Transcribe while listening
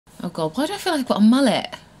Oh God, why do I feel like I've got a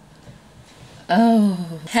mullet?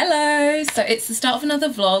 Oh, hello. So it's the start of another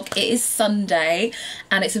vlog. It is Sunday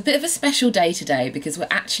and it's a bit of a special day today because we're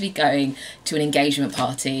actually going to an engagement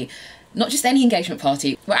party. Not just any engagement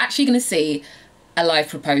party. We're actually going to see a live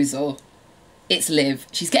proposal. It's Liv.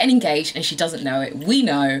 She's getting engaged and she doesn't know it. We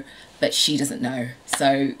know, but she doesn't know.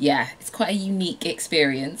 So yeah, it's quite a unique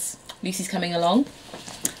experience. Lucy's coming along.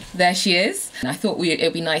 There she is. And I thought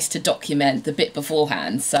it'd be nice to document the bit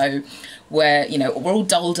beforehand. So we're all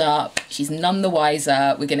dolled up. She's none the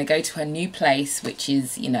wiser. We're going to go to her new place, which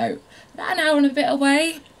is, about an hour and a bit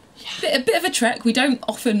away. A bit of a trek. We don't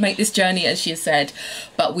often make this journey, as she has said,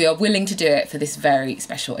 but we are willing to do it for this very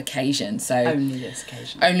special occasion. So only this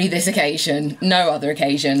occasion. Only this occasion. No other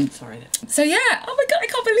occasion. Sorry. So yeah. Oh my God, I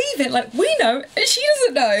can't believe it. Like, we know and she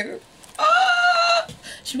doesn't know. Ah!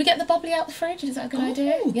 Should we get the bubbly out the fridge? Is that a good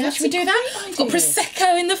idea? Yeah, should we do that? We've got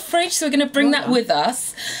Prosecco in the fridge, so we're going to bring that with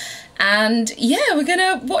us. And yeah, we're going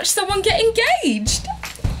to watch someone get engaged.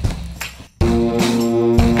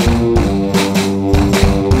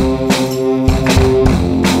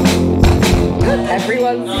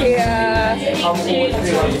 Everyone's here.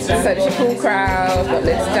 Such a cool crowd. Got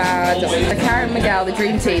Liv's dad, Karen and Miguel, the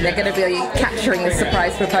dream team. They're going to be capturing this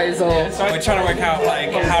surprise proposal. We're trying to work out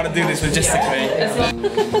how to do this logistically.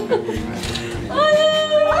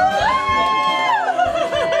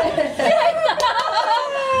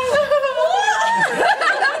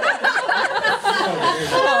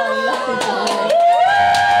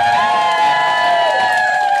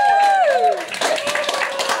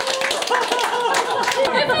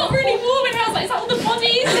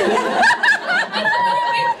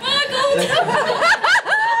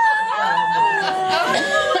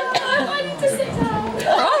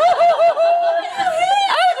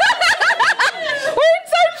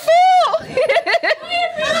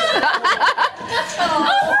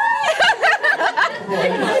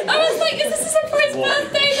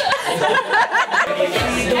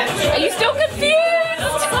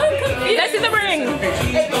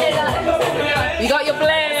 You got your bling.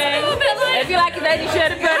 If you like it, then you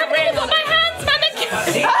should have put a ring on. My hands manicure.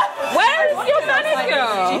 Where is your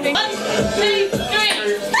manicure? Do you think? 1, 2,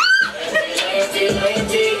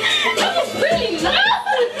 3.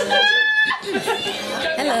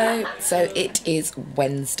 Hello. So it is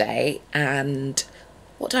Wednesday, and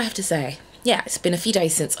what do I have to say? Yeah, it's been a few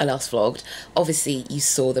days since I last vlogged. Obviously, you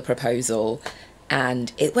saw the proposal.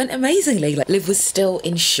 And it went amazingly. Like, Liv was still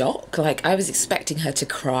in shock. Like, I was expecting her to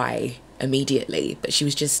cry immediately, but she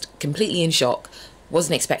was just completely in shock.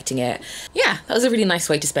 Wasn't expecting it. Yeah, that was a really nice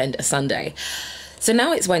way to spend a Sunday. So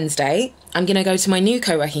now it's Wednesday. I'm gonna go to my new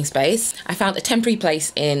co-working space. I found a temporary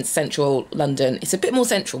place in central London. It's a bit more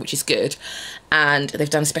central, which is good. And they've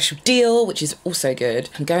done a special deal, which is also good.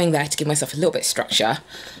 I'm going there to give myself a little bit of structure.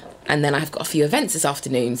 And then I've got a few events this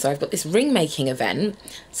afternoon. So I've got this ring making event,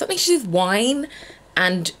 something to do with wine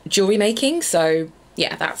and jewellery making. So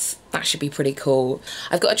yeah, that should be pretty cool.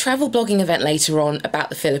 I've got a travel blogging event later on about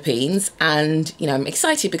the Philippines. And, I'm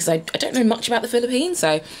excited because I don't know much about the Philippines. So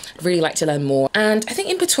I'd really like to learn more. And I think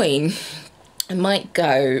in between, I might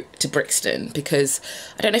go to Brixton because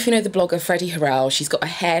I don't know if you know the blogger Freddie Harrell. She's got a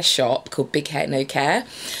hair shop called Big Hair No Care.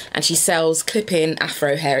 And she sells clip-in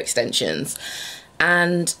afro hair extensions.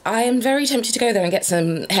 And I am very tempted to go there and get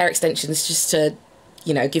some hair extensions just to,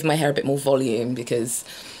 give my hair a bit more volume because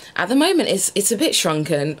at the moment it's a bit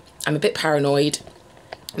shrunken. I'm a bit paranoid.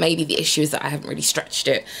 Maybe the issue is that I haven't really stretched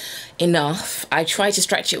it enough. I try to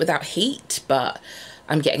stretch it without heat, but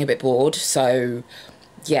I'm getting a bit bored. So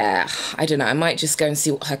yeah, I don't know. I might just go and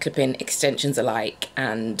see what her clip-in extensions are like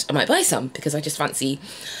and I might buy some because I just fancy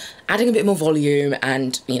adding a bit more volume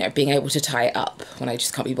and, being able to tie it up when I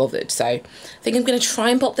just can't be bothered. So I think I'm going to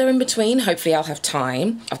try and pop there in between. Hopefully I'll have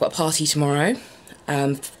time. I've got a party tomorrow,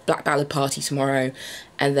 Black Ballad Party tomorrow,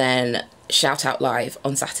 and then ShoutOut Live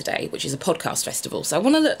on Saturday, which is a podcast festival. So I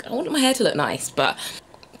want my hair to look nice, but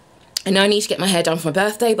I know I need to get my hair done for my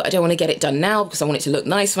birthday, but I don't want to get it done now because I want it to look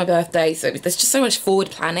nice for my birthday. So there's just so much forward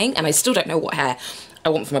planning and I still don't know what hair I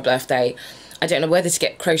want for my birthday. I don't know whether to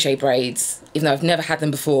get crochet braids, even though I've never had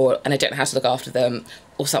them before and I don't know how to look after them,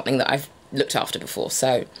 or something that I've looked after before.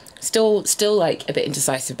 So still like a bit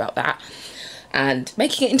indecisive about that and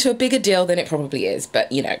making it into a bigger deal than it probably is.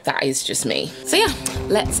 But, that is just me. So yeah,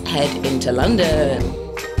 let's head into London.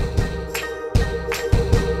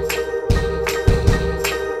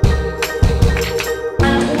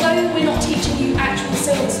 And although we're not teaching you actual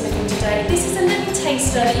silversmithing today, this is a little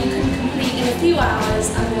taster that you can complete in a few hours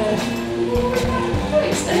and then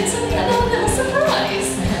and it's a little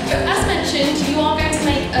surprise. As mentioned, you are going to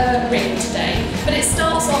make a ring today, but it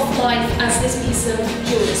starts off life as this piece of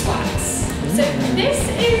jewellery. beeswax. So this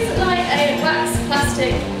is like a wax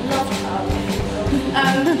plastic love tub.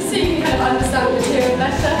 So you can kind of understand the material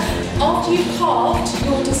better. After you've carved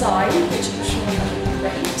your design, which I'm sure will be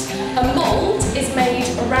great, a mould is made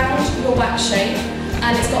around your wax shape,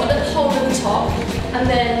 and it's got a little hole in the top, and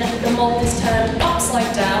then the mould is turned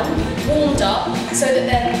upside down, warmed up, so that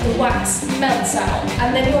then the wax melts out,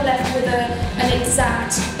 and then you're left with an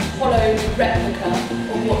exact hollow replica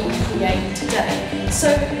of what you create today. So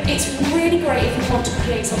it's really great if you want to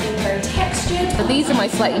create something very textured. So these are my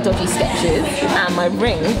slightly dodgy sketches, and my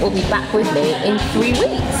ring will be back with me in 3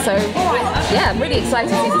 weeks. So yeah, I'm really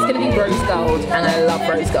excited. This is going to be rose gold, and I love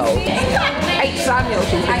rose gold. H. Samuel,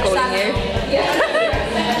 she's been calling you.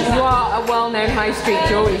 You are a well-known high street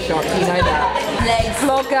jewellery shop, you know that.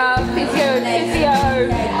 Vlogger, physio,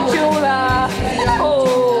 jeweller,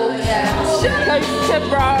 goes to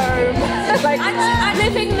Rome, like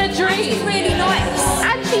living the dream. She's really nice.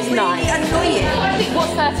 And she's nice. Really annoying.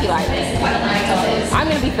 What's 30 like? I'm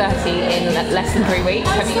going to be 30 in less than 3 weeks.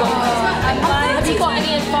 Have you got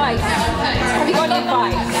any advice? Have you got any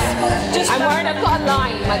advice? I'm worried I've got a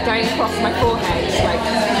line like going across my forehead. Like,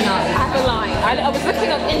 no, I have a line. I was looking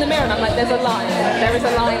up in the mirror and I'm like, there's a line. There is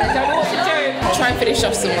a line. I don't know what to do. Try and finish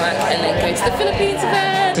off some work and then go to the Philippines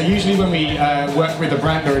event. So usually when we work with a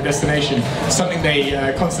brand or a destination, something they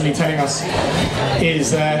constantly telling us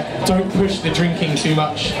is don't push the drinking too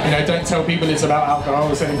much. You know, don't tell people it's about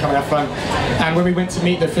alcohol, so they come and have fun. And when we went to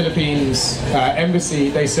meet the Philippines embassy,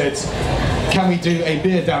 they said, can we do a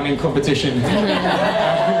beer downing competition?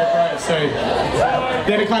 So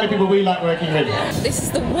they're the kind of people we like working with. This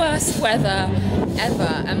is the worst weather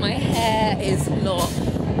ever, and my hair is not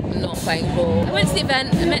playing ball. I went to the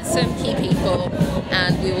event, I met some key people,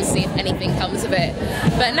 and we will see if anything comes of it.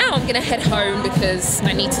 But now I'm going to head home because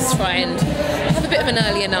I need to try and have a bit of an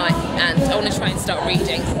earlier night, and I want to try and start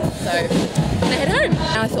reading. So I'm going to head home.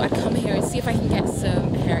 Now I thought I'd come here and see if I can get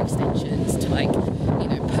some hair extensions to, like, you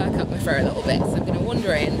know, perk up my fur a little bit. So I'm going to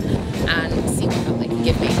wander in and see what help they can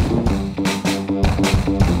give me.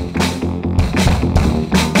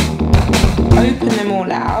 Open them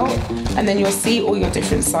all out, and then you'll see all your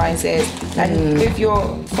different sizes, and with your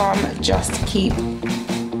thumb just keep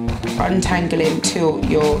untangling till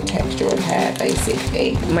your texture of hair,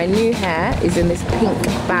 basically. My new hair is in this pink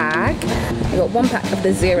bag. I got 1 pack of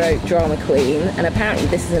the Zero Drama Queen, and apparently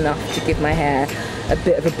this is enough to give my hair a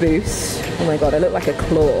bit of a boost. Oh my god, I look like a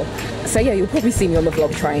claw. So yeah, you'll probably see me on the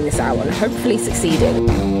vlog trying this out and hopefully succeeding.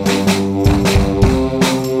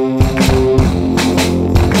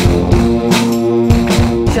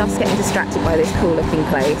 Just getting distracted by this cool looking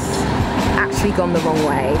place. Actually gone the wrong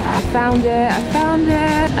way. I found it,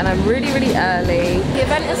 and I'm really early. The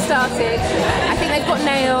event has started. I think they've got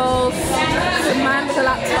nails, some man with a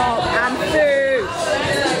laptop, and food.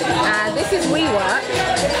 And this is WeWork,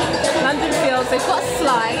 London Fields. They've got a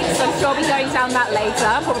slide, so I'm sure I'll be going down that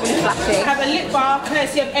later, probably flashing. Have a lip bar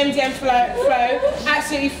courtesy of MDM Flow,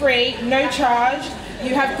 absolutely free, no charge.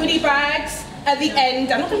 You have goodie bags at the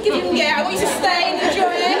end. I'm not going to give you them yet. I want you to stay and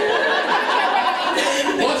enjoy it.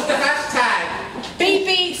 What's the hashtag?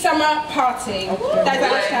 BB Summer Party. That's the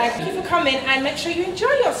hashtag. Thank you for coming, and make sure you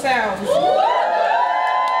enjoy yourselves.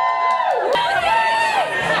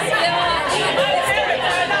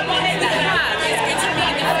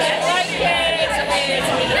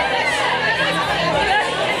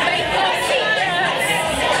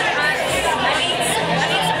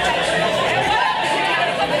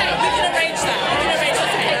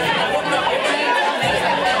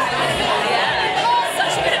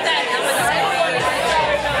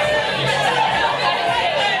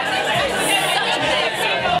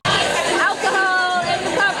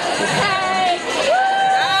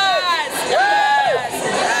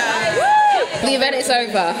 It's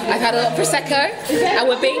over. I've had a lot of Prosecco and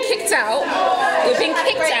we're being kicked out. We're being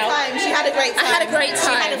kicked out. She had a great time. I had a great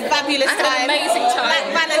time. She had a fabulous time. I had an amazing time. Black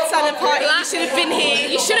Ballad Summer Party. You should have been here.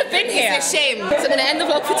 You should have been here. It's a shame. So I'm going to end the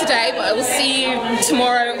vlog for today, but I will see you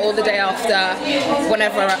tomorrow or the day after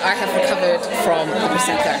whenever I have recovered from the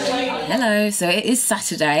Prosecco. Hello, so it is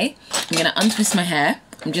Saturday. I'm going to untwist my hair.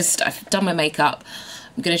 I've done my makeup.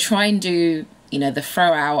 I'm going to try and do, you know, the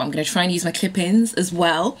throw out. I'm going to try and use my clip-ins as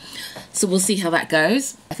well. So we'll see how that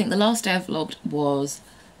goes. I think the last day I vlogged was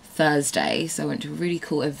Thursday. So I went to a really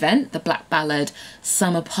cool event, the Black Ballad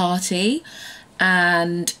Summer Party.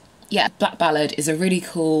 And yeah, Black Ballad is a really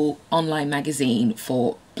cool online magazine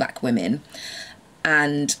for black women.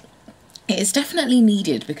 And it is definitely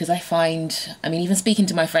needed because I find, I mean, even speaking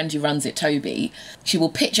to my friend who runs it, Toby, she will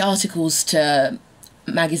pitch articles to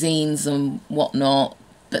magazines and whatnot,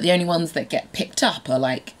 but the only ones that get picked up are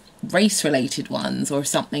like race-related ones, or if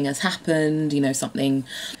something has happened, you know, something,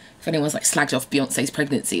 if anyone's like slagged off Beyonce's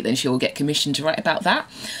pregnancy, then she will get commissioned to write about that.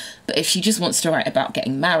 But if she just wants to write about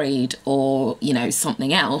getting married or, you know,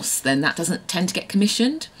 something else, then that doesn't tend to get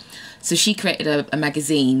commissioned. So she created a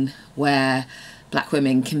magazine where black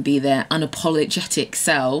women can be their unapologetic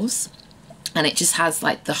selves, and it just has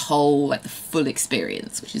like the whole, like the full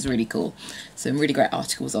experience, which is really cool. Some really great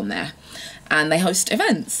articles on there. And they host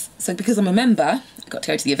events. So because I'm a member, I got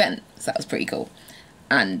to go to the event. So that was pretty cool.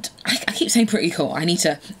 And I keep saying pretty cool. I need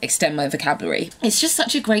to extend my vocabulary. It's just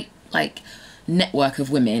such a great, like, network of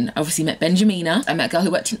women. I obviously met Benjamina. I met a girl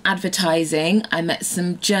who worked in advertising. I met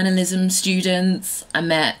some journalism students. I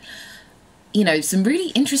met, you know, some really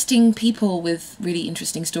interesting people with really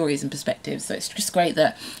interesting stories and perspectives. So it's just great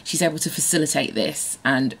that she's able to facilitate this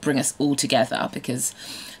and bring us all together, because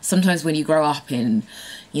sometimes when you grow up in,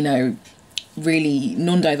 you know, really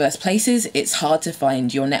non-diverse places, it's hard to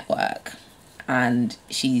find your network, and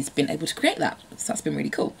she's been able to create that, so that's been really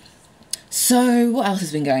cool. So what else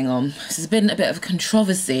has been going on? There's been a bit of a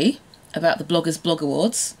controversy about the Bloggers Blog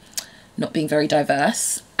Awards not being very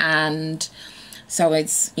diverse, and so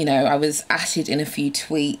it's, you know, I was added in a few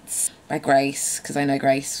tweets by Grace, because I know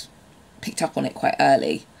Grace picked up on it quite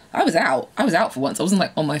early. I was out for once. I wasn't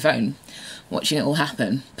like on my phone watching it all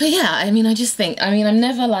happen. But yeah, I mean, I just think, I mean, I'm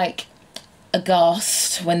never like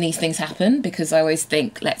aghast when these things happen, because I always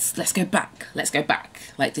think, let's go back,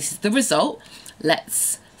 like, this is the result,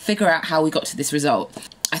 let's figure out how we got to this result.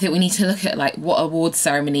 I think we need to look at like what award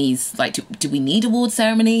ceremonies, like, do we need award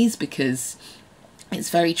ceremonies? Because it's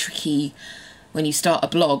very tricky when you start a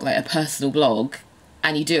blog, like a personal blog,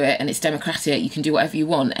 and you do it and it's democratic, you can do whatever you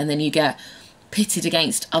want, and then you get pitted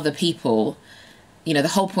against other people. You know, the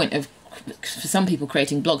whole point of, for some people,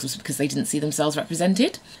 creating blogs was because they didn't see themselves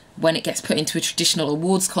represented. When it gets put into a traditional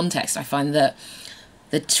awards context, I find that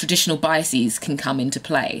the traditional biases can come into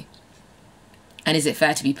play. And is it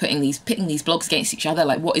fair to be pitting these blogs against each other?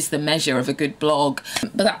 Like, what is the measure of a good blog?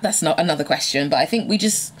 But that's not another question. But I think we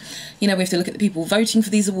just, you know, we have to look at the people voting for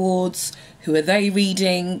these awards. Who are they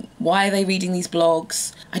reading? Why are they reading these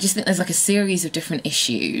blogs? I just think there's like a series of different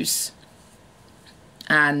issues.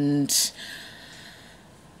 And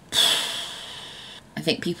I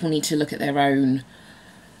think people need to look at their own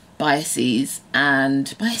biases.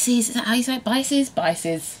 And biases, is that how you say it? Biases?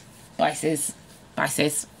 Biases.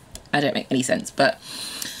 I don't make any sense, but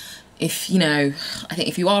if, you know, I think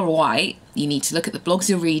if you are white, you need to look at the blogs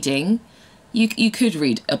you're reading. You could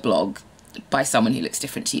read a blog by someone who looks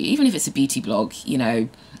different to you, even if it's a beauty blog. You know,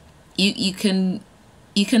 you can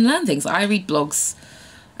learn things. I read blogs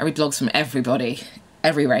from everybody,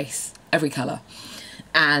 every race, every colour,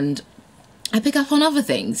 and I pick up on other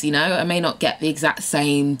things. You know, I may not get the exact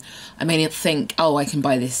same, I may not think, oh, I can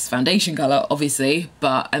buy this foundation colour, obviously,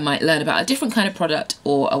 but I might learn about a different kind of product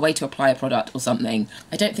or a way to apply a product or something.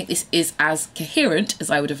 I don't think this is as coherent as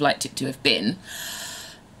I would have liked it to have been.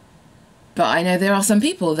 But I know there are some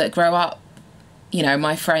people that grow up, you know,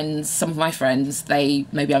 my friends, some of my friends,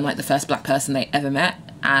 maybe I'm like the first black person they ever met,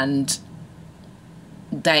 and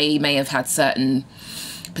they may have had certain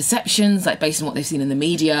perceptions, like based on what they've seen in the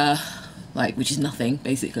media, like, which is nothing,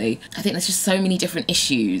 basically. I think there's just so many different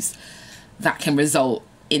issues that can result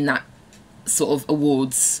in that sort of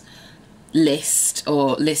awards list,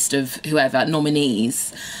 or list of whoever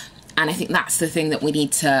nominees. And I think that's the thing that we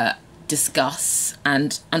need to discuss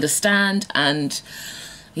and understand and,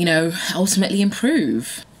 you know, ultimately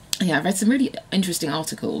improve. Yeah, I've read some really interesting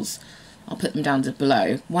articles. I'll put them down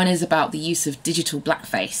below. One is about the use of digital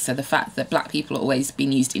blackface. So the fact that black people are always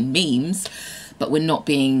being used in memes, but we're not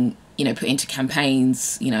being, you know, put into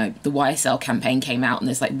campaigns. You know, the YSL campaign came out and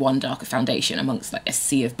there's like one darker foundation amongst like a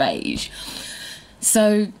sea of beige.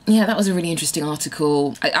 So yeah, that was a really interesting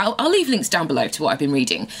article. I'll leave links down below to what I've been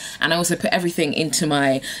reading, and I also put everything into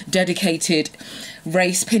my dedicated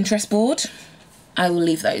race Pinterest board. I will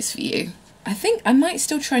leave those for you. I think I might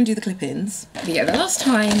still try and do the clip-ins. But yeah, the last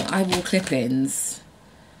time I wore clip-ins,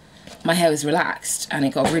 my hair was relaxed and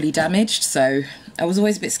it got really damaged, so I was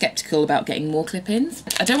always a bit sceptical about getting more clip-ins.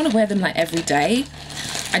 I don't want to wear them like every day.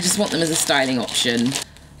 I just want them as a styling option,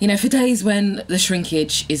 you know, for days when the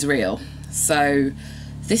shrinkage is real. So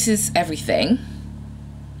this is everything.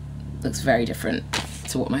 Looks very different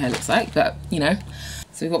to what my hair looks like, but you know.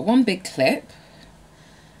 So we've got one big clip.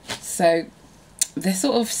 So they're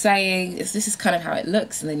sort of saying this is kind of how it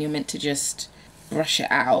looks, and then you're meant to just brush it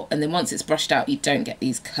out, and then once it's brushed out you don't get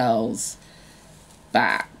these curls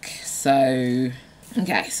back. So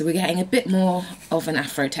okay, so we're getting a bit more of an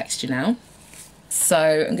afro texture now.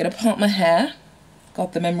 So I'm gonna part my hair.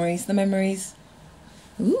 God, the memories.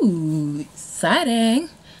 Ooh, exciting.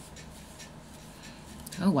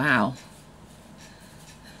 Oh, wow.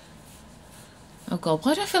 Oh, God.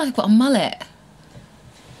 Why do I feel like I've got a mullet?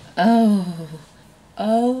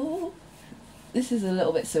 Oh. This is a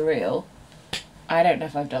little bit surreal. I don't know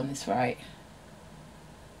if I've done this right.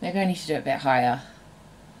 Maybe I need to do it a bit higher.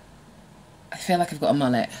 I feel like I've got a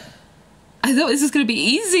mullet. I thought this was going to be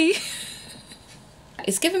easy.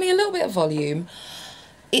 It's given me a little bit of volume.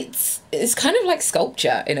 It's kind of like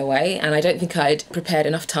sculpture in a way, and I don't think I'd prepared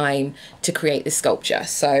enough time to create this sculpture.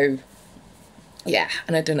 So yeah,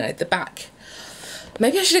 and I don't know, the back.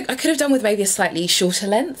 Maybe I could have done with maybe a slightly shorter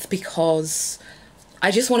length, because I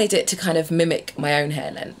just wanted it to kind of mimic my own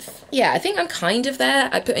hair length. Yeah, I think I'm kind of there.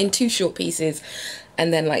 I put in 2 short pieces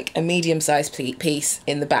and then like a medium-sized piece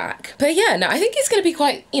in the back. But yeah, no, I think it's going to be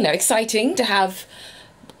quite, you know, exciting to have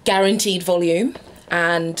guaranteed volume,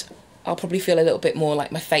 and I'll probably feel a little bit more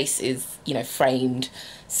like my face is, you know, framed.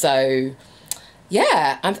 So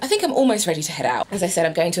yeah, I think I'm almost ready to head out. As I said,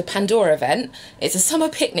 I'm going to a Pandora event. It's a summer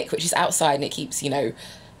picnic, which is outside, and it keeps, you know,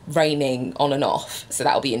 raining on and off, so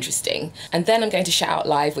that'll be interesting. And then I'm going to ShoutOut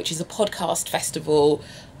Live, which is a podcast festival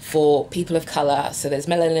for people of colour. So there's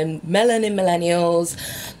melanin millennials,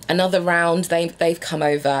 another round, they've come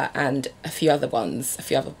over, and a few other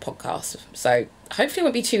podcasts. So hopefully it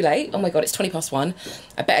won't be too late. Oh my God, it's 1:20.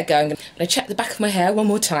 I better go. I'm gonna check the back of my hair one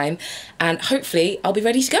more time, and hopefully I'll be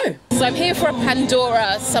ready to go. So I'm here for a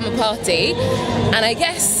Pandora Summer Party, and I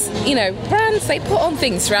guess, you know, brands, they put on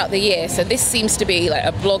things throughout the year. So this seems to be like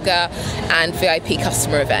a blogger and VIP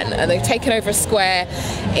customer event, and they've taken over a square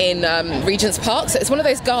in Regent's Park. So it's one of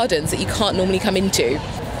those gardens that you can't normally come into.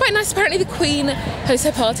 Quite nice. Apparently the Queen hosts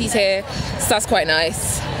her parties here, so that's quite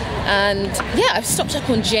nice. And yeah, I've stocked up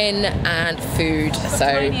on gin and food, so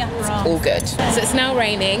it's all good. So it's now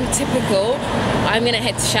raining, typical. I'm gonna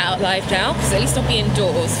head to ShoutOut Live now, because at least I'll be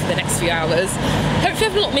indoors for the next few hours. Hopefully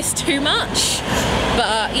I've not missed too much,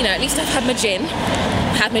 but you know, at least I've had my gin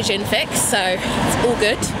fix, so it's all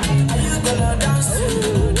good.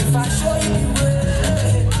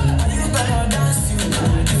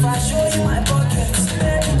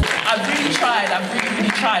 I've really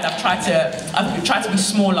tried. I've tried to be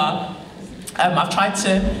smaller. I've tried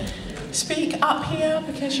to speak up here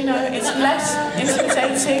because, you know, it's less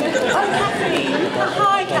intimidating. Oh, Kathy!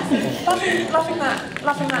 Hi, Kathy.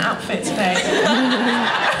 Loving that outfit today.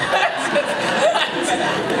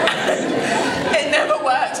 It never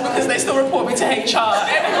works because they still report me to HR anyway.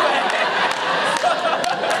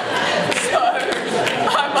 So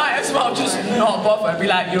I might as well just not bother and be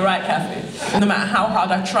like, "You're right, Kathy." No matter how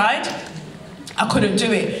hard I tried, I couldn't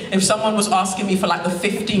do it. If someone was asking me for like the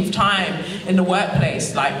 15th time in the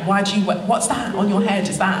workplace, like, what's that on your head?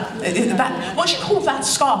 Is that, what do you call that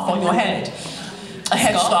scarf on your head? A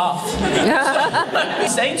headscarf. What I'm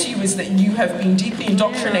saying to you is that you have been deeply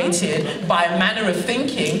indoctrinated by a manner of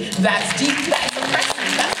thinking that's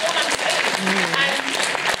oppressive. That's what I'm saying. And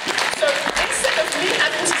so instead of me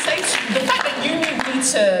having to say to you, the fact that you need me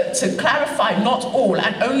to clarify not all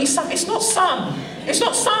and only some, it's not some. It's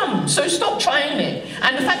not some, so stop trying it.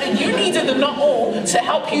 And the fact that you needed the not all to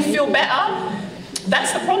help you feel better,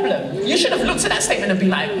 that's the problem. You should have looked at that statement and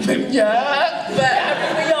been like, yeah,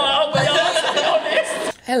 but we are, to be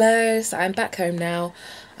honest. Hello, so I'm back home now.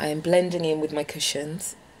 I am blending in with my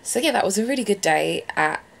cushions. So yeah, that was a really good day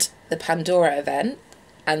at the Pandora event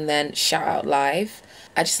and then ShoutOut Live.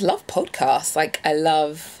 I just love podcasts. Like, I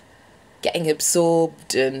love getting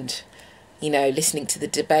absorbed and, you know, listening to the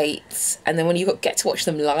debates, and then when you get to watch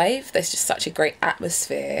them live, there's just such a great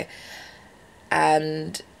atmosphere,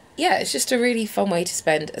 and yeah, it's just a really fun way to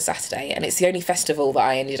spend a Saturday, and it's the only festival that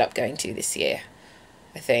I ended up going to this year,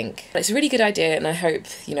 I think. It's a really good idea, and I hope,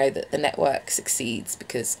 you know, that the network succeeds,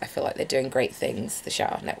 because I feel like they're doing great things, the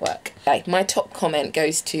ShoutOut network. Like, my top comment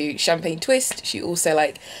goes to Champagne Twist. She also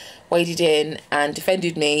like waded in and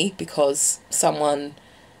defended me because someone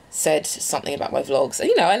said something about my vlogs. And,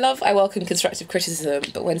 you know, I welcome constructive criticism,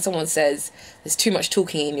 but when someone says there's too much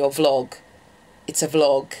talking in your vlog, it's a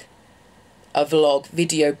vlog,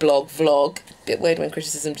 video blog, vlog. Bit weird when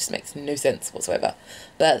criticism just makes no sense whatsoever.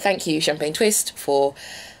 But thank you, Champagne Twist, for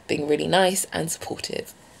being really nice and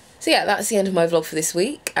supportive. So yeah, that's the end of my vlog for this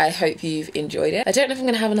week. I hope you've enjoyed it. I don't know if I'm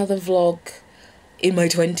going to have another vlog in my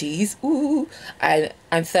 20s. Ooh.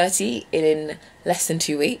 I'm 30 in less than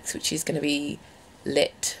 2 weeks, which is going to be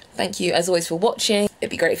lit. Thank you as always for watching.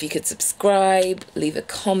 It'd be great if you could subscribe, leave a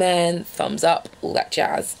comment, thumbs up, all that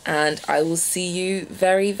jazz, and I will see you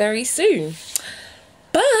very, very soon.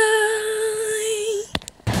 Bye.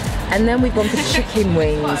 And then we've gone for chicken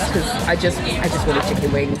wings, because I just wanted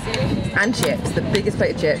chicken wings and chips, the biggest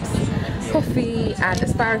plate of chips, coffee and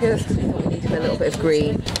asparagus, because we thought we needed a little bit of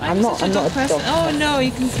green. I'm not a dog. Oh no,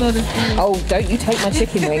 you can smell the food. Oh, don't you take my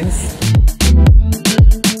chicken wings.